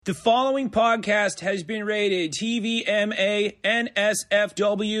The following podcast has been rated TVMA,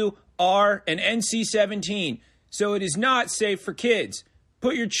 NSFW, R, and NC-17, so it is not safe for kids.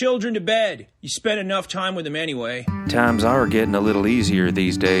 Put your children to bed. You spend enough time with them anyway. Times are getting a little easier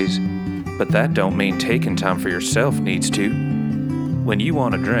these days, but that don't mean taking time for yourself needs to. When you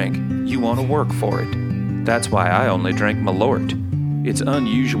want a drink, you want to work for it. That's why I only drink Malort. Its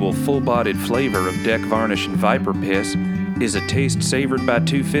unusual full-bodied flavor of Deck Varnish and Viper Piss is a taste savored by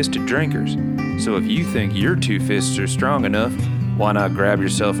two-fisted drinkers. So if you think your two fists are strong enough, why not grab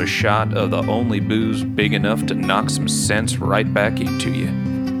yourself a shot of the only booze big enough to knock some sense right back into you?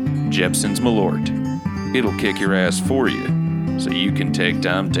 Jeppson's Malort. It'll kick your ass for you, so you can take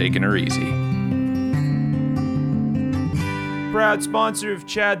time taking her easy. Proud sponsor of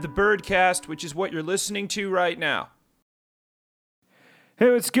Chad the Birdcast, which is what you're listening to right now.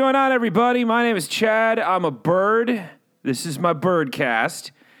 Hey, what's going on, everybody? My name is Chad. I'm a bird. This is my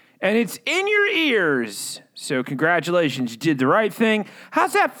Birdcast, and it's in your ears. So congratulations, you did the right thing.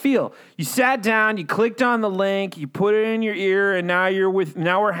 How's that feel? You sat down, you clicked on the link, you put it in your ear, and now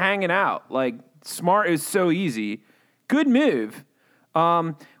we're hanging out. Like, smart is so easy. Good move.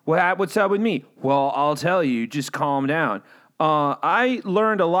 What's up with me? Well, I'll tell you, just calm down. I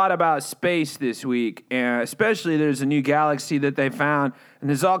learned a lot about space this week, and especially there's a new galaxy that they found, and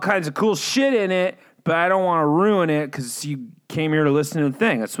there's all kinds of cool shit in it, but I don't want to ruin it because you came here to listen to the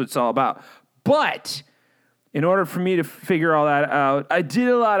thing. That's what it's all about. But in order for me to figure all that out, I did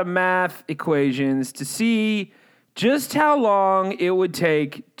a lot of math equations to see just how long it would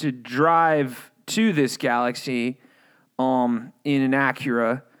take to drive to this galaxy in an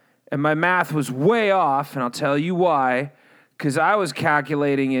Acura. And my math was way off, and I'll tell you why. Because I was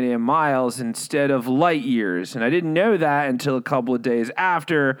calculating it in miles instead of light years. And I didn't know that until a couple of days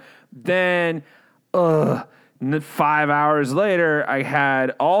after. Then 5 hours later, I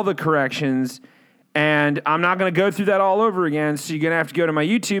had all the corrections, and I'm not going to go through that all over again, so you're going to have to go to my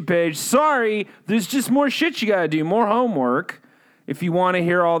YouTube page. Sorry, there's just more shit you got to do, more homework, if you want to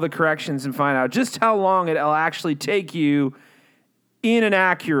hear all the corrections and find out just how long it'll actually take you in an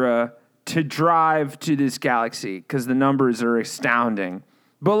Acura to drive to this galaxy, because the numbers are astounding.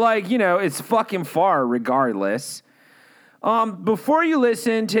 But, it's fucking far regardless. Before you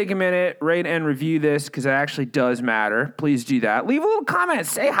listen, take a minute, rate and review this, because it actually does matter. Please do that. Leave a little comment.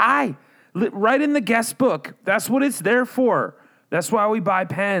 Say hi. Write in the guest book. That's what it's there for. That's why we buy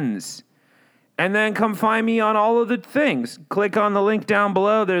pens. And then come find me on all of the things. Click on the link down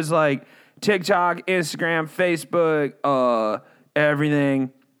below. There's TikTok, Instagram, Facebook,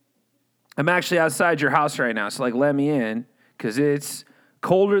 everything. I'm actually outside your house right now, so let me in, because it's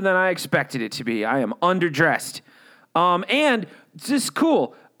colder than I expected it to be. I am underdressed. And it's just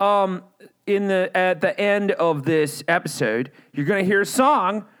cool. At the end of this episode, you're going to hear a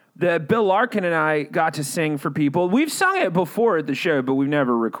song that Bill Larkin and I got to sing for people. We've sung it before at the show, but we've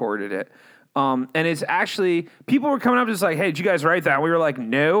never recorded it. And it's actually, people were coming up just like, hey, did you guys write that? And we were like,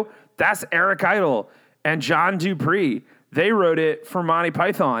 no, that's Eric Idle and John Dupree. They wrote it for Monty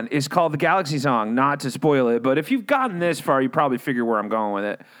Python. It's called The Galaxy Song, not to spoil it. But if you've gotten this far, you probably figure where I'm going with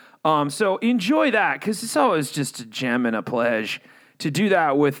it. So enjoy that, because it's always just a gem and a pledge to do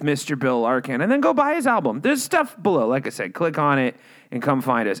that with Mr. Bill Larkin. And then go buy his album. There's stuff below. Like I said, click on it and come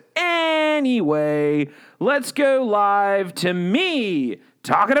find us. Anyway, let's go live to me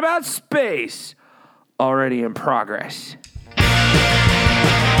talking about space. Already in progress.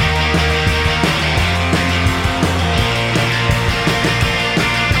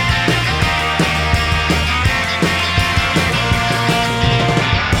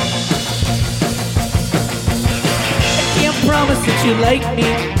 Promise that you like me,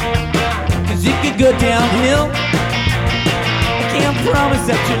 cause it could go downhill. I can't promise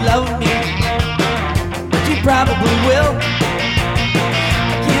that you love me, but you probably will.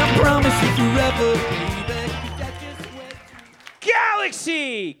 I can't promise you forever, baby, 'cause I just went.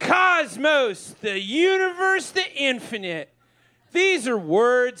 Galaxy, cosmos, the universe, the infinite. These are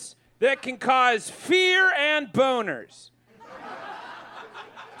words that can cause fear and boners.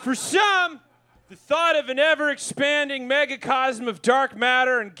 For some, the thought of an ever-expanding megacosm of dark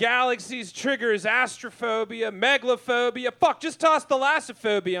matter and galaxies triggers astrophobia, megalophobia. Fuck, just toss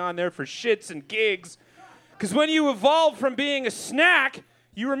thalassophobia on there for shits and gigs. Because when you evolve from being a snack,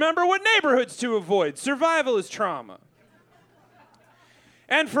 you remember what neighborhoods to avoid. Survival is trauma.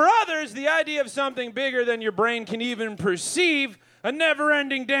 And for others, the idea of something bigger than your brain can even perceive, a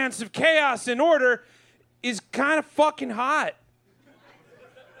never-ending dance of chaos and order, is kind of fucking hot.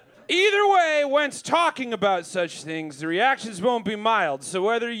 Either way, when's talking about such things, the reactions won't be mild. So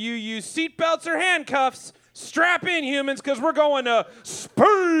whether you use seatbelts or handcuffs, Strap in, humans, because we're going to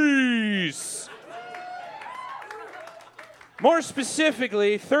space. More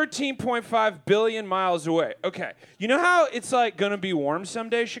specifically, 13.5 billion miles away. Okay, you know how it's like gonna be warm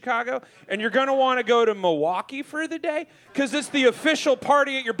someday, Chicago? And you're gonna wanna go to Milwaukee for the day? Because it's the official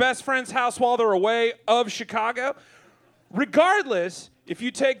party at your best friend's house while they're away of Chicago? Regardless, if you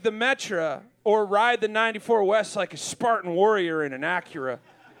take the Metra or ride the 94 West like a Spartan warrior in an Acura,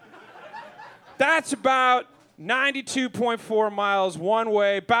 that's about 92.4 miles one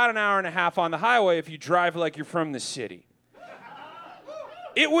way, about an hour and a half on the highway if you drive like you're from the city.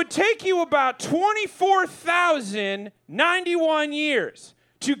 It would take you about 24,091 years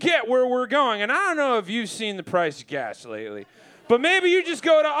to get where we're going. And I don't know if you've seen the price of gas lately, but maybe you just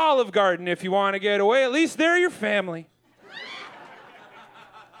go to Olive Garden if you want to get away. At least they're your family.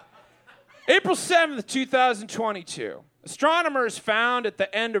 April 7th, 2022. Astronomers found at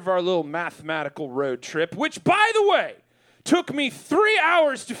the end of our little mathematical road trip, which, by the way, took me 3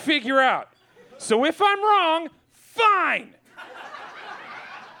 hours to figure out. So if I'm wrong, fine.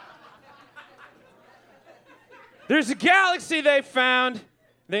 There's a galaxy they found,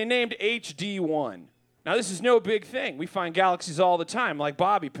 they named HD1. Now, this is no big thing. We find galaxies all the time, like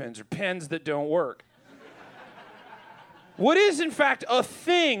bobby pins or pens that don't work. What is, in fact, a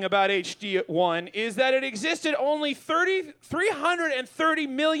thing about HD1 is that it existed only 330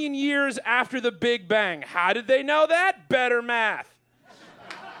 million years after the Big Bang. How did they know that? Better math.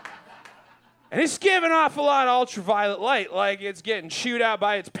 And it's giving off a lot of ultraviolet light, like it's getting chewed out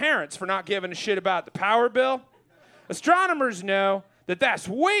by its parents for not giving a shit about the power bill. Astronomers know that that's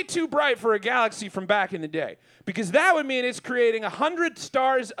way too bright for a galaxy from back in the day, because that would mean it's creating 100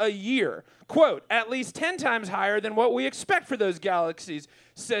 stars a year. Quote, at least 10 times higher than what we expect for those galaxies,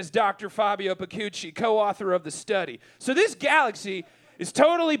 says Dr. Fabio Picucci, co-author of the study. So this galaxy is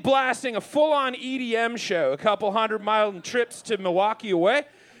totally blasting a full-on EDM show a couple 100-mile trips to Milwaukee away,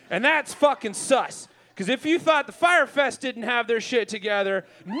 and that's fucking sus. Because if you thought the Fyre Fest didn't have their shit together,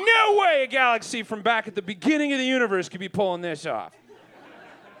 no way a galaxy from back at the beginning of the universe could be pulling this off.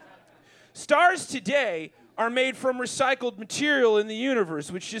 Stars today are made from recycled material in the universe,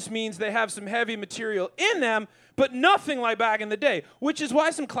 which just means they have some heavy material in them, but nothing like back in the day, which is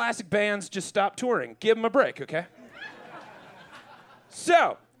why some classic bands just stopped touring. Give them a break, okay?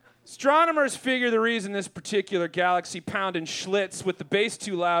 So, astronomers figure the reason this particular galaxy pounding Schlitz with the bass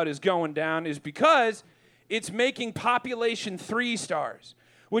too loud is going down is because it's making population 3 stars,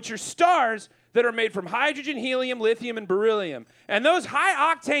 which are stars that are made from hydrogen, helium, lithium, and beryllium. And those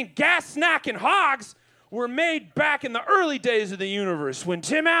high-octane gas-snacking hogs were made back in the early days of the universe when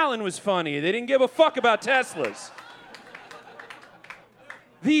Tim Allen was funny. They didn't give a fuck about Teslas.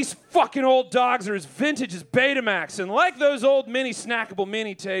 These fucking old dogs are as vintage as Betamax, and like those old snackable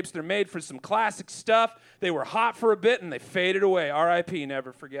mini tapes, they're made for some classic stuff. They were hot for a bit, and they faded away. R.I.P.,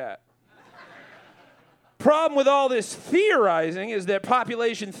 never forget. Problem with all this theorizing is that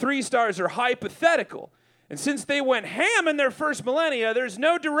population 3 stars are hypothetical. And since they went ham in their first millennia, there's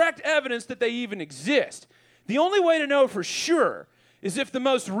no direct evidence that they even exist. The only way to know for sure is if the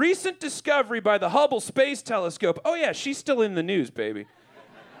most recent discovery by the Hubble Space Telescope, oh yeah, she's still in the news, baby.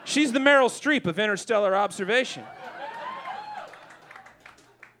 She's the Meryl Streep of interstellar observation.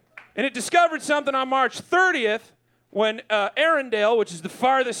 And it discovered something on March 30th when Arendelle, which is the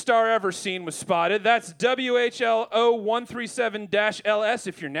farthest star ever seen, was spotted. That's WHLO137-LS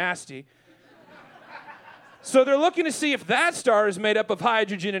if you're nasty. So they're looking to see if that star is made up of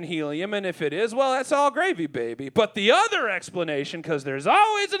hydrogen and helium, and if it is, well, that's all gravy, baby. But the other explanation, because there's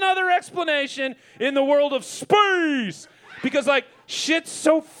always another explanation in the world of space, because, like, shit's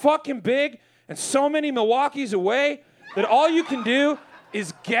so fucking big and so many Milwaukees away that all you can do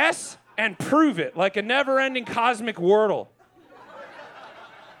is guess and prove it, like a never-ending cosmic wordle.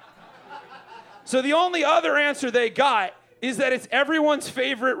 So the only other answer they got is that it's everyone's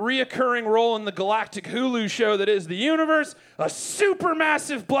favorite reoccurring role in the galactic Hulu show that is the universe, a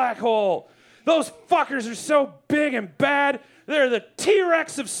supermassive black hole. Those fuckers are so big and bad, they're the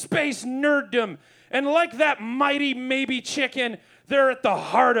T-Rex of space nerddom. And like that mighty maybe chicken, they're at the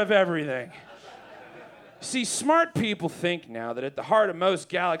heart of everything. See, smart people think now that at the heart of most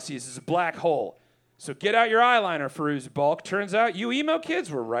galaxies is a black hole. So get out your eyeliner, Firuza Balk. Turns out you emo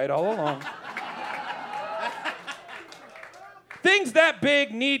kids were right all along. Things that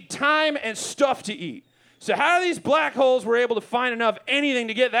big need time and stuff to eat. So how these black holes were able to find enough anything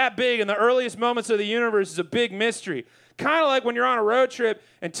to get that big in the earliest moments of the universe is a big mystery. Kind of like when you're on a road trip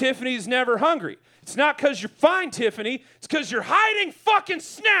and Tiffany's never hungry. It's not because you're fine, Tiffany. It's because you're hiding fucking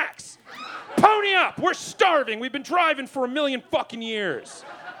snacks. Pony up. We're starving. We've been driving for 1 million fucking years.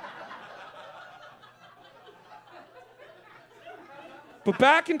 But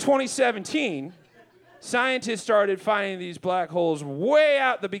back in 2017, scientists started finding these black holes way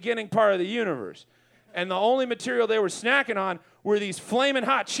out the beginning part of the universe. And the only material they were snacking on were these flaming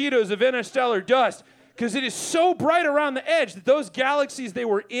hot Cheetos of interstellar dust, because it is so bright around the edge that those galaxies they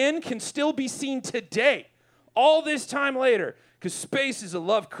were in can still be seen today, all this time later, because space is a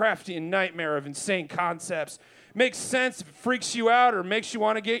Lovecraftian nightmare of insane concepts. Makes sense if it freaks you out or makes you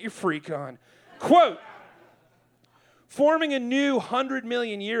want to get your freak on. Quote, forming a new 100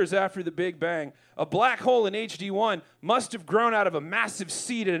 million years after the Big Bang, a black hole in HD1 must have grown out of a massive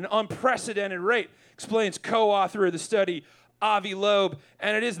seed at an unprecedented rate, explains co-author of the study, Avi Loeb,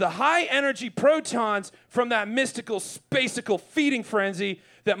 and it is the high-energy protons from that mystical, spacical feeding frenzy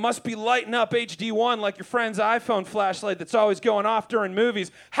that must be lighting up HD1 like your friend's iPhone flashlight that's always going off during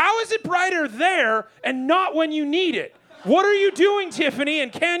movies. How is it brighter there and not when you need it? What are you doing, Tiffany,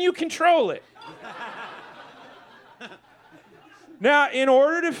 and can you control it? Now, in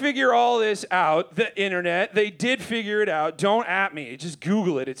order to figure all this out, the internet, they did figure it out. Don't at me. Just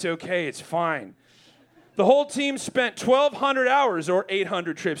Google it. It's okay. It's fine. The whole team spent 1,200 hours, or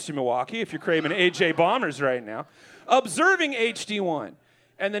 800 trips to Milwaukee, if you're craving AJ Bombers right now, observing HD1.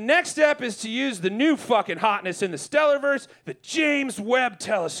 And the next step is to use the new fucking hotness in the stellarverse, the James Webb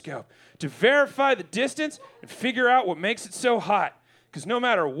Telescope, to verify the distance and figure out what makes it so hot. Because no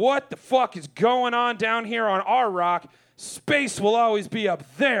matter what the fuck is going on down here on our rock, space will always be up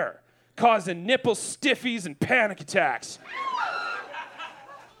there, causing nipple stiffies and panic attacks.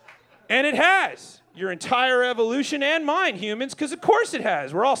 And it has. Your entire evolution and mine, humans, because of course it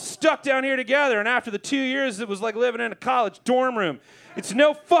has. We're all stuck down here together, and after the 2 years, it was like living in a college dorm room. It's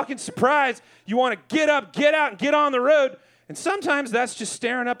no fucking surprise you want to get up, get out, and get on the road. And sometimes that's just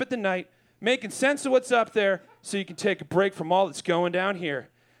staring up at the night, making sense of what's up there so you can take a break from all that's going down here.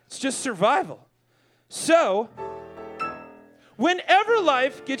 It's just survival. So, whenever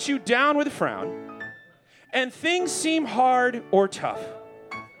life gets you down with a frown, and things seem hard or tough,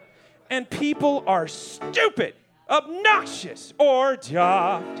 and people are stupid, obnoxious, or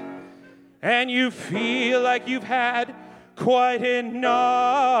daft, and you feel like you've had quite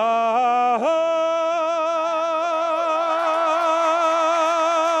enough.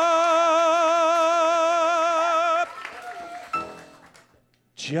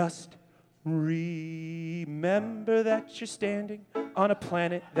 Just remember that you're standing on a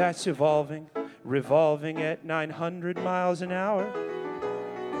planet that's evolving, revolving at 900 miles an hour.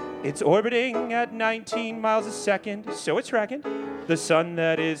 It's orbiting at 19 miles a second, so it's reckoned. The sun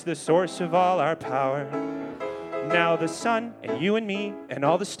that is the source of all our power. Now the sun and you and me and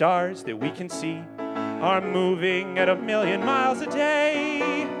all the stars that we can see are moving at 1,000,000 miles a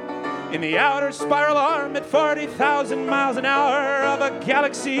day. In the outer spiral arm at 40,000 miles an hour of a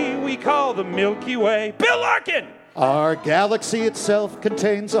galaxy we call the Milky Way. Bill Larkin! Our galaxy itself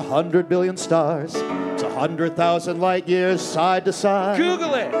contains 100 billion stars. It's 100,000 light years side to side.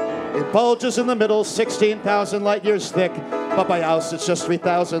 Google it! It bulges in the middle, 16,000 light years thick, but by us it's just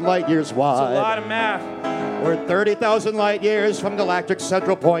 3,000 light years wide. It's a lot of math. We're 30,000 light years from galactic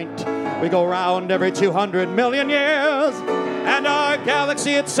central point. We go round every 200 million years. And our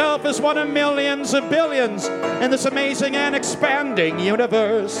galaxy itself is one of millions of billions in this amazing and expanding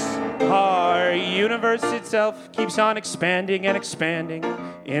universe. Our universe itself keeps on expanding and expanding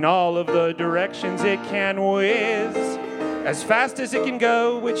in all of the directions it can whiz. As fast as it can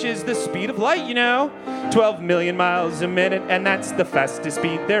go, which is the speed of light, 12 million miles a minute, and that's the fastest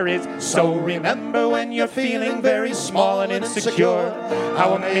speed there is. So remember when you're feeling very small and insecure,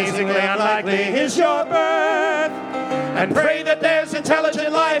 how amazingly unlikely is your birth. And pray that there's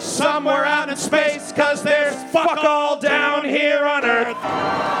intelligent life somewhere out in space, 'cause there's fuck all down here on Earth.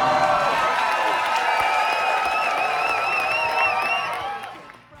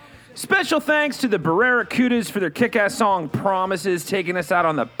 Special thanks to the Barracudas for their kick-ass song Promises, taking us out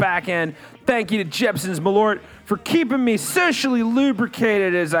on the back end. Thank you to Jepson's Malort for keeping me socially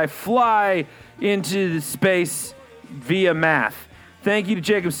lubricated as I fly into the space via math. Thank you to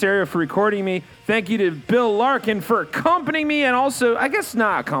Jacob Serio for recording me. Thank you to Bill Larkin for accompanying me, and also, I guess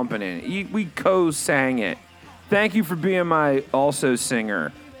not accompanying. We co-sang it. Thank you for being my also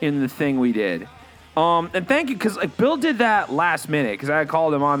singer in the thing we did. And thank you, because Bill did that last minute, because I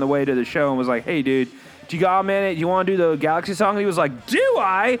called him on the way to the show and was like, hey, dude, do you got a minute? Do you want to do the Galaxy song? And he was like, do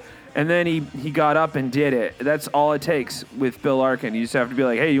I? And then he got up and did it. That's all it takes with Bill Larkin. You just have to be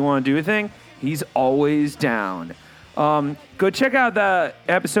like, hey, you want to do a thing? He's always down. Go check out the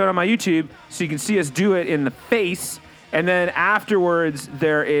episode on my YouTube so you can see us do it in the face. And then afterwards,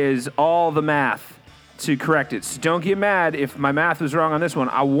 there is all the math to correct it. So don't get mad if my math was wrong on this one.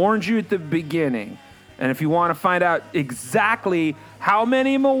 I warned you at the beginning. And if you want to find out exactly how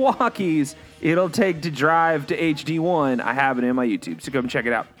many Milwaukees it'll take to drive to HD1. I have it in my YouTube, so come check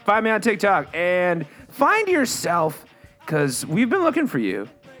it out. Find me on TikTok and find yourself, because we've been looking for you.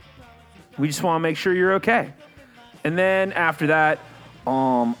 We just want to make sure you're okay. And then after that,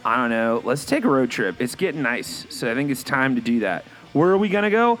 I don't know, let's take a road trip. It's getting nice, so I think it's time to do that. Where are we going to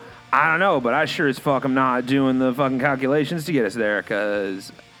go? I don't know, but I sure as fuck am not doing the fucking calculations to get us there,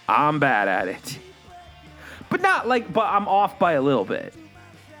 because I'm bad at it. But I'm off by a little bit.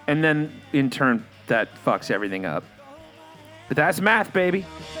 And then, in turn, that fucks everything up. But that's math, baby.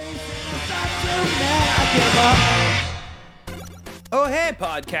 Oh, hey,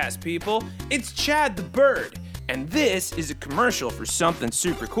 podcast people. It's Chad the Bird. And this is a commercial for something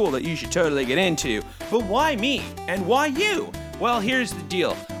super cool that you should totally get into. But why me? And why you? Well, here's the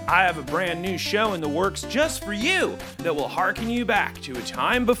deal. I have a brand new show in the works just for you that will hearken you back to a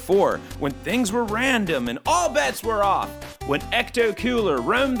time before when things were random and all bets were off. When Ecto Cooler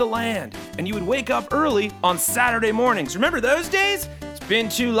roamed the land and you would wake up early on Saturday mornings. Remember those days? It's been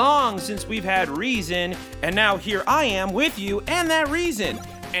too long since we've had reason, and now here I am with you and that reason.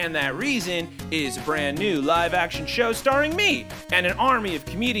 And that reason is a brand new live action show starring me and an army of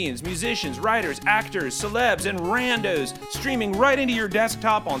comedians, musicians, writers, actors, celebs, and randos streaming right into your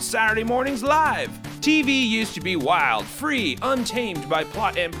desktop on Saturday mornings live. TV used to be wild, free, untamed by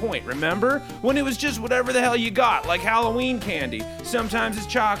plot and point, remember? When it was just whatever the hell you got, like Halloween candy. Sometimes it's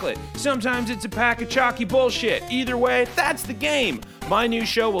chocolate, sometimes it's a pack of chalky bullshit. Either way, that's the game. My new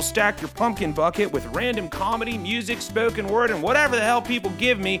show will stack your pumpkin bucket with random comedy, music, spoken word, and whatever the hell people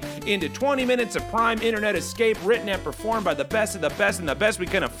give me into 20 minutes of prime internet escape written and performed by the best of the best and the best we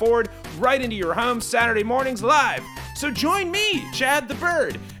can afford right into your home Saturday mornings live. So join me, Chad the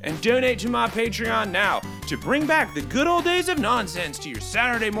Bird, and donate to my Patreon now to bring back the good old days of nonsense to your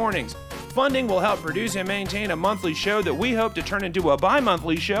Saturday mornings. Funding will help produce and maintain a monthly show that we hope to turn into a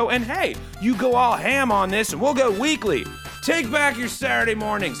bi-monthly show, and hey, you go all ham on this and we'll go weekly. Take back your Saturday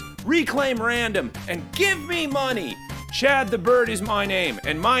mornings, reclaim random, and give me money. Chad the Bird is my name,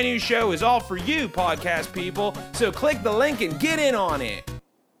 and my new show is all for you, podcast people, so click the link and get in on it.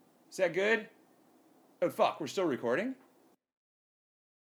 Is that good? Oh, fuck, we're still recording?